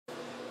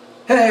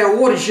Hey,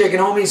 what is shaking,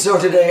 homie? So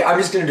today I'm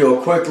just going to do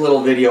a quick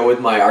little video with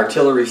my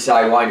artillery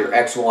Sidewinder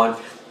X1,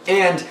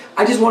 and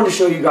I just wanted to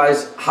show you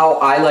guys how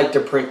I like to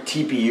print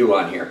TPU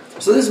on here.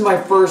 So this is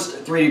my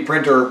first 3D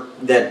printer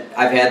that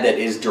I've had that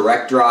is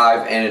direct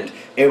drive and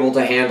able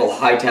to handle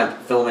high temp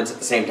filaments at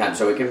the same time.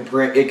 So it can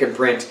print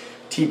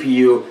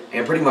TPU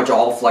and pretty much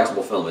all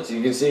flexible filaments.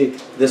 You can see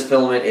this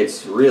filament,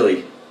 it's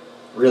really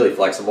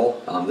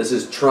flexible. This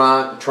is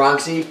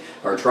Tronxy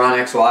or Tron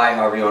XY,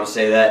 however you want to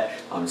say that.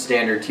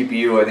 Standard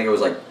TPU. I think it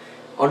was like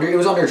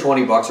under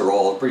 20 bucks a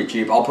roll. Pretty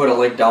cheap. I'll put a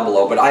link down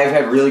below. But I have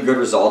had really good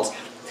results.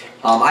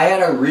 I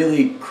had a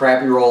really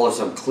crappy roll of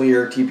some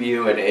clear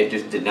TPU and it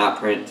just did not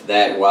print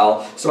that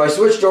well. So I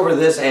switched over to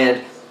this,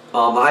 and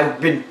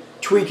I've been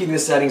tweaking the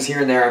settings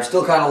here and there. I'm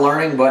still kind of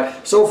learning,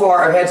 but so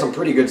far I've had some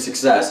pretty good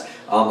success.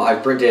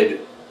 I've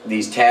printed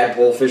these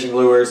tadpole fishing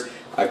lures.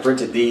 I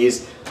printed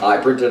these. I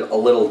printed a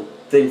little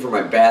thing for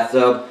my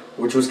bathtub,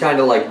 which was kind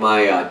of like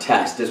my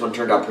test. This one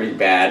turned out pretty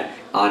bad,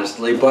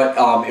 honestly, but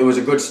it was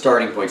a good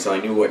starting point, so I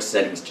knew what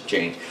settings to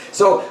change.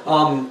 So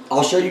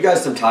I'll show you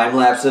guys some time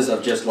lapses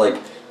of just like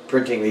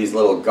printing these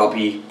little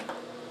guppy,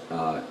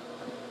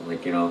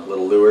 like, you know,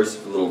 little lures.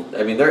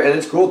 I mean, and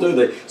it's cool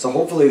too. So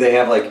hopefully they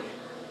have like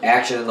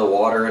action in the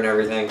water and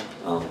everything.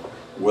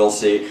 We'll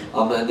see.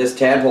 And this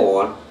tadpole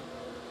one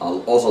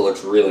also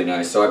looks really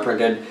nice. So I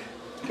printed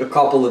a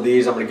couple of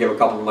these. I'm going to give a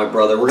couple to my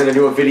brother. We're going to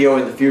do a video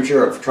in the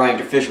future of trying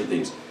to fish with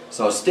these,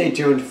 so stay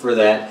tuned for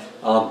that.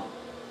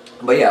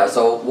 But yeah,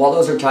 so while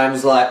those are time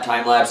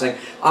lapsing,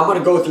 I'm going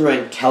to go through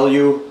and tell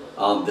you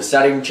the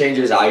setting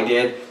changes I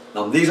did.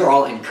 These are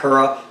all in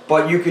Cura,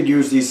 but you could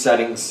use these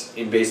settings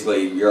in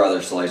basically your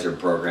other slicer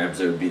programs.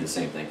 It would be the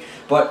same thing.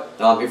 But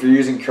if you're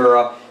using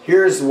Cura,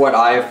 here's what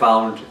I have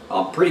found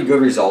pretty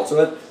good results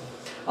with.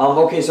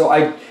 Okay, so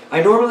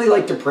I normally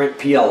like to print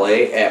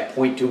PLA at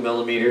 0.2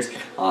 millimeters.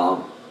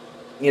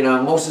 You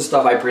know, most of the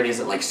stuff I print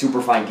isn't like super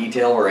fine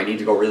detail where I need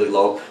to go really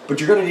low, but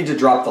you're going to need to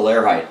drop the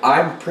layer height.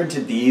 I've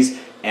printed these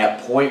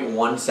at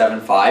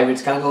 0.175.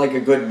 It's kind of like a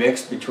good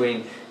mix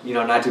between, you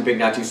know, not too big,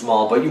 not too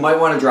small, but you might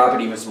want to drop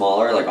it even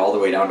smaller, like all the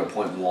way down to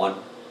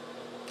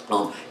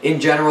 0.1. In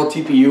general,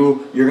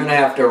 TPU, you're going to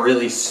have to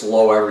really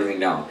slow everything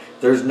down.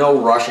 There's no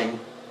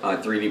rushing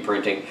 3D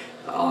printing,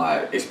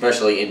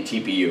 especially in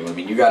TPU. I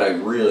mean, you got to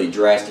really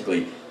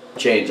drastically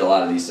change a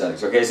lot of these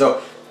settings. Okay,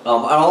 so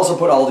I'll also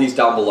put all these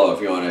down below if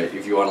you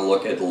want to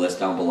look at the list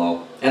down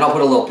below, and I'll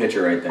put a little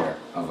picture right there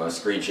of a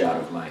screenshot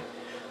of my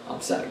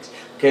settings.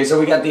 Okay, so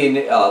we got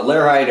the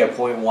layer height at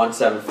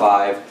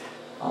 0.175.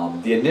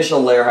 The initial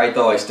layer height,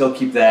 though, I still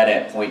keep that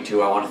at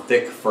 0.2. I want a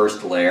thick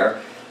first layer.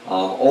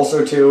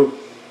 Also, too,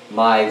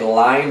 my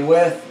line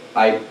width,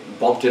 I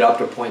bumped it up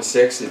to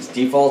 0.6. Its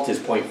default is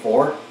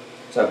 0.4,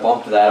 so I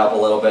bumped that up a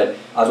little bit,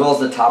 as well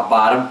as the top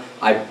bottom.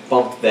 I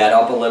bumped that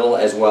up a little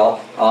as well.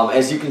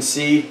 As you can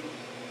see,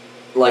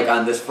 like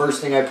on this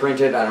first thing I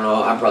printed, I don't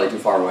know, I'm probably too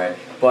far away,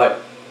 but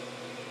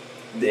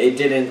it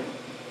didn't,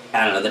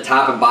 I don't know, the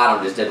top and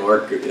bottom just didn't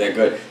work that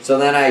good. So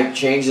then I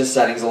changed the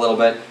settings a little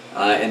bit,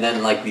 and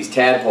then like these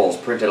tadpoles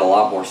printed a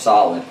lot more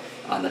solid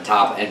on the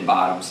top and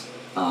bottoms,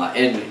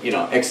 and, you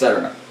know,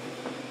 etc.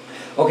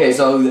 Okay,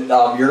 so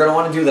you're going to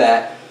want to do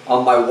that.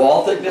 My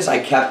wall thickness,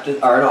 I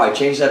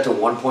changed that to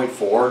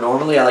 1.4.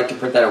 Normally I like to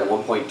print that at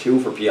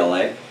 1.2 for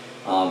PLA.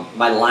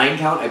 My line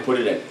count, I put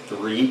it at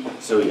 3,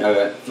 so I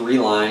got 3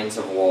 lines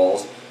of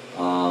walls.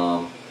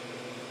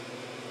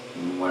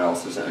 What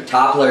else is there?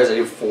 Top layers, I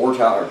do 4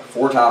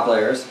 top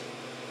layers.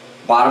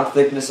 Bottom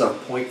thickness of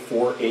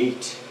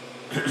 0.48.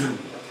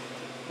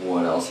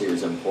 What else here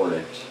is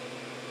important?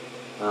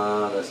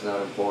 That's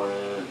not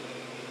important.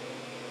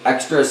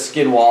 Extra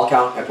skin wall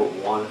count, I put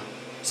 1.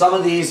 Some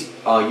of these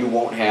you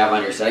won't have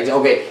on your settings.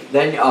 Okay,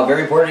 then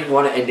very important, you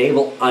want to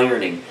enable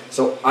ironing.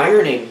 So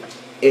ironing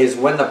is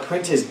when the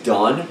print is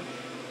done,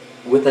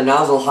 with the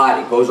nozzle hot,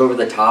 it goes over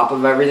the top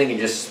of everything and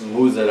just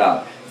smooths it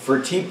out.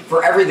 For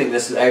everything,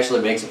 this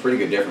actually makes a pretty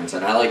good difference,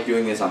 and I like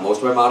doing this on most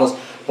of my models,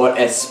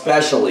 but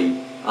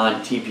especially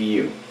on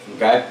TPU.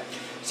 Okay,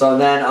 so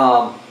then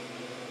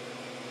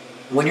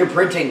when you're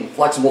printing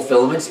flexible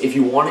filaments, if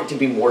you want it to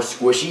be more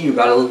squishy, you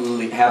gotta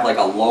have like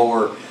a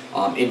lower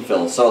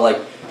infill. So like,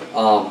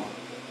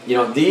 you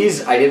know,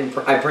 these I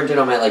printed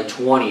them at like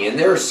 20, and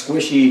they're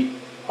squishy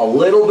a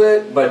little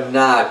bit, but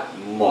not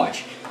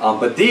much.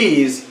 But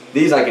these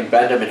I can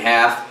bend them in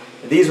half.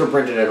 These were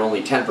printed at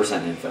only 10%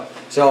 infill.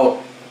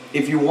 So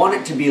if you want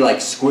it to be like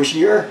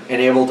squishier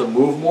and able to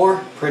move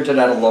more, print it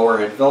at a lower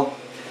infill.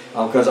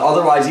 Because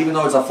otherwise, even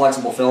though it's a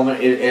flexible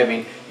filament, I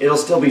mean, it'll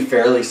still be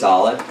fairly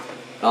solid.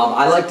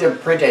 I like to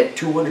print at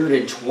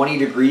 220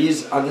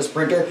 degrees on this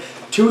printer.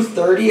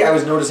 230, I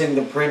was noticing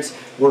the prints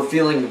were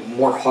feeling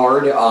more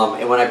hard,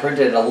 and when I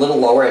printed it a little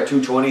lower at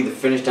 220, the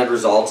finished end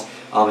results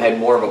had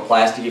more of a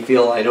plasticky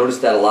feel. I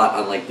noticed that a lot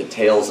on like the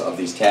tails of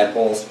these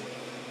tadpoles.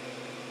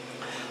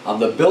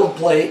 The build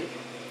plate,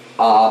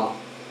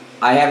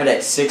 I have it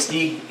at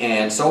 60,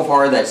 and so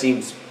far that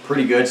seems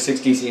pretty good.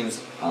 60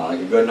 seems like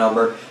a good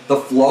number. The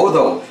flow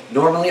though,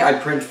 normally I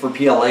print for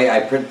PLA,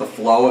 I print the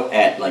flow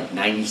at like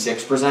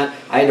 96%.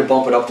 I had to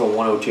bump it up to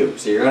 102.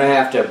 So you're going to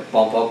have to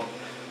bump up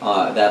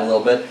that a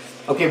little bit.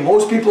 Okay,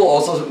 most people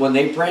also, when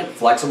they print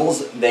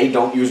flexibles, they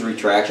don't use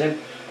retraction.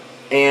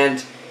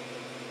 And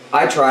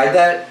I tried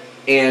that,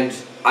 and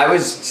I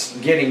was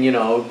getting, you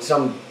know,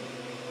 some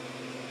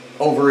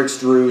over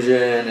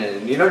extrusion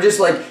and, you know,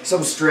 just like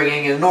some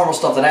stringing and normal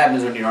stuff that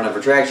happens when you don't have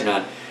retraction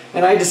on.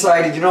 And I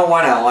decided, you know,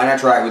 why not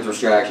try it with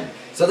retraction?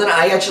 So then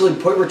I actually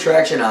put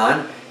retraction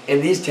on,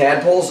 and these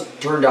tadpoles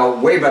turned out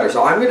way better.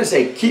 So I'm going to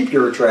say keep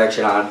your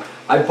retraction on.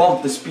 I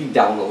bumped the speed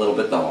down a little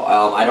bit though.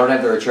 I don't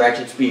have the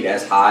retraction speed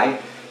as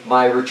high.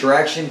 My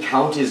retraction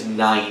count is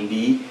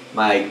 90.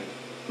 My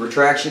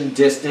retraction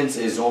distance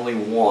is only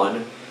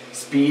 1.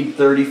 Speed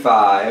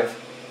 35.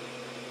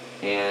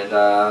 And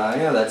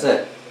yeah, that's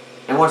it.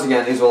 And once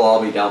again, these will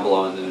all be down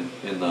below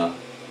in the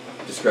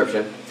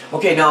description.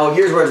 Okay, now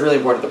here's where it's really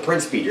important, the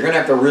print speed. You're going to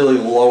have to really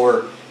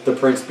lower the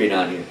print speed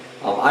on here.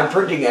 I'm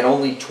printing at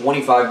only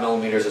 25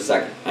 millimeters a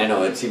second. I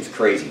know, it seems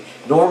crazy.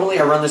 Normally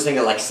I run this thing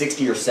at like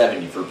 60 or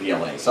 70 for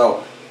PLA.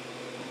 So,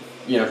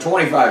 you know,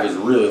 25 is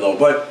really low,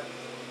 but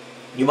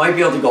you might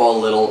be able to go a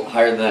little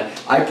higher than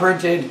that. I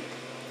printed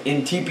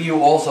in TPU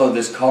also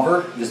this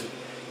cover,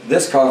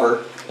 this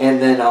cover,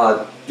 and then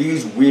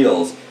these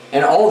wheels.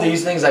 And all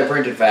these things I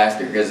printed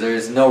faster because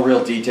there's no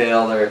real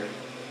detail. They're,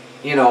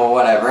 you know,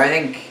 whatever. I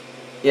think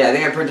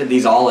I printed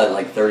these all at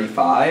like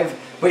 35.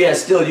 But yeah,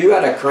 still, you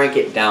gotta crank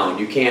it down.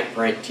 You can't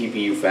print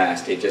TPU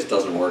fast. It just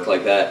doesn't work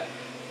like that.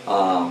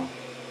 Combing,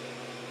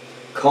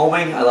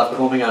 I left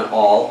combing on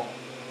all.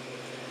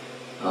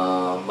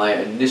 My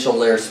initial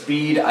layer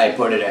speed, I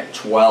put it at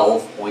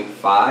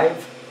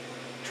 12.5.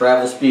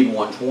 Travel speed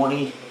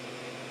 120.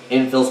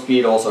 Infill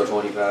speed also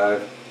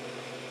 25.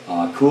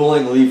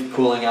 Cooling, leave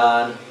cooling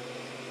on.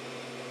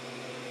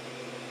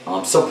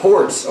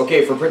 Supports,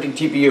 okay, for printing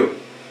TPU.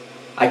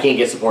 I can't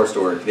get supports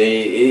to work.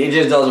 It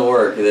just doesn't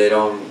work. They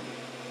don't.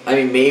 I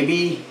mean,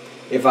 maybe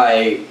if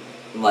I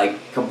like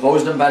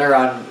composed them better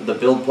on the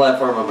build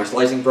platform on my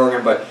slicing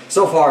program, but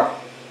so far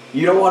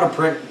you don't want to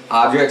print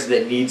objects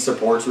that need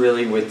supports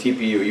really with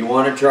TPU. You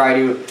want to try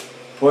to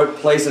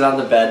place it on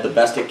the bed the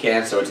best it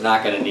can so it's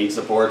not going to need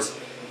supports.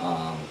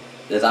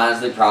 That's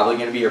honestly probably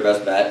going to be your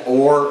best bet.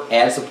 Or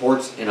add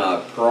supports in a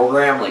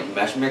program like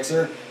Mesh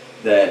Mixer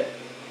that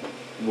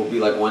will be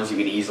like ones you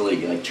can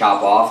easily like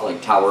chop off,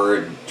 like tower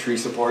and tree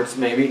supports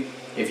maybe.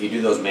 If you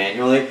do those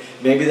manually,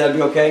 maybe that'd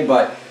be okay.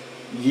 But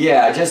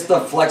yeah, just the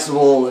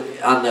flexible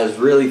on those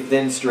really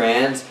thin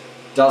strands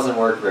doesn't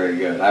work very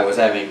good. I was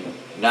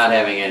not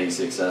having any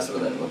success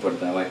with it, we'll put it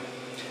that way.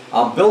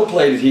 Build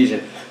plate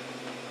adhesion.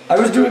 I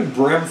was doing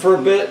brim for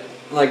a bit,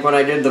 like when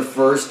I did the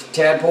first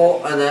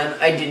tadpole, and then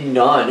I did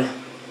none.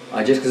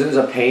 Just because it was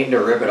a pain to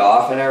rip it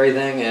off and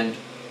everything, and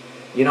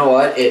you know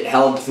what? It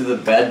held to the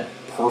bed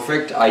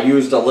perfect. I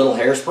used a little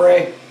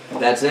hairspray.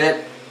 That's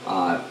it.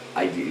 I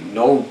did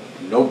no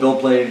build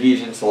plate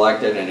adhesion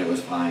selected, and it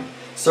was fine.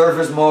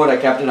 Surface mode, I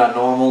kept it on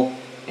normal,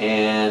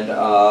 and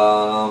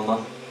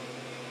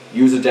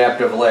use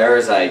adaptive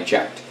layers, I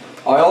checked.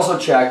 I also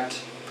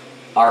checked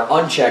our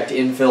unchecked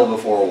infill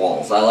before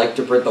walls. I like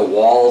to print the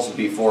walls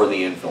before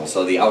the infill,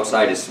 so the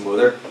outside is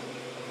smoother.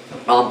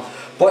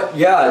 But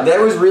yeah, that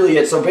was really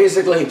it. So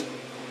basically,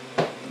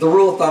 the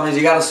rule of thumb is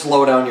you got to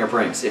slow down your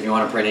prints if you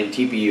want to print in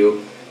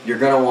TPU. You're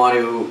going to want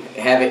to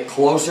have it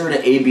closer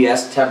to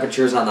ABS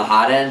temperatures on the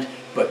hot end,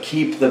 but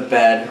keep the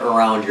bed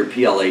around your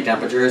PLA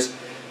temperatures.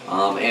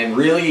 And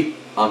really,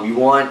 you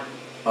want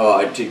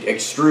to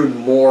extrude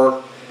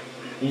more.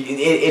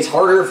 It's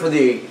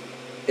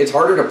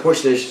harder to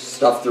push this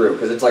stuff through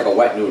because it's like a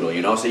wet noodle,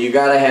 you know. So you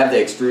got to have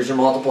the extrusion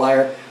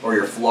multiplier or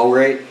your flow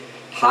rate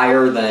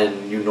higher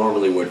than you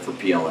normally would for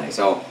PLA.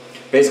 So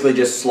basically,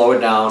 just slow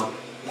it down,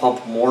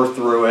 pump more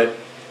through it,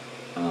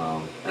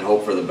 and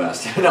hope for the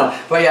best. No,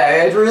 but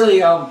yeah, it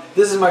really.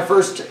 This is my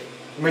first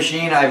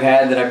machine I've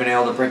had that I've been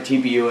able to print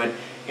TPU in.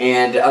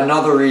 And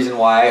another reason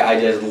why I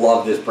just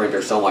love this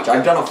printer so much.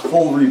 I've done a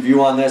full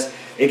review on this.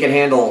 It can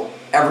handle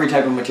every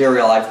type of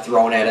material I've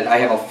thrown at it. I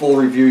have a full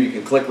review. You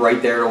can click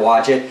right there to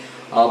watch it.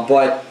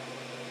 But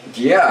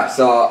yeah,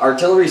 so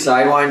Artillery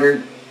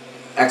Sidewinder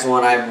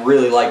X1, I'm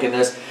really liking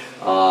this.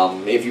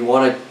 If you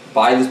want to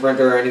buy this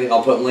printer or anything,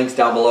 I'll put links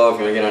down below if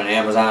you want to get it on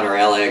Amazon or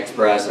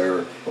AliExpress,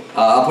 or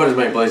I'll put as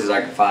many places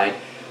I can find.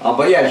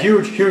 But yeah,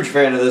 huge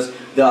fan of this.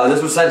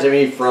 This was sent to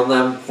me from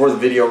them for the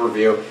video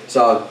review.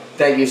 So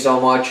thank you so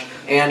much.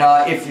 And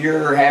if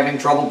you're having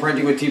trouble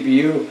printing with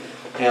TPU,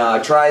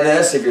 try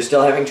this. If you're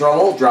still having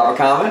trouble, drop a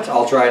comment.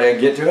 I'll try to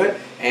get to it.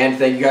 And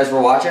thank you guys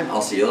for watching.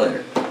 I'll see you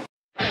later.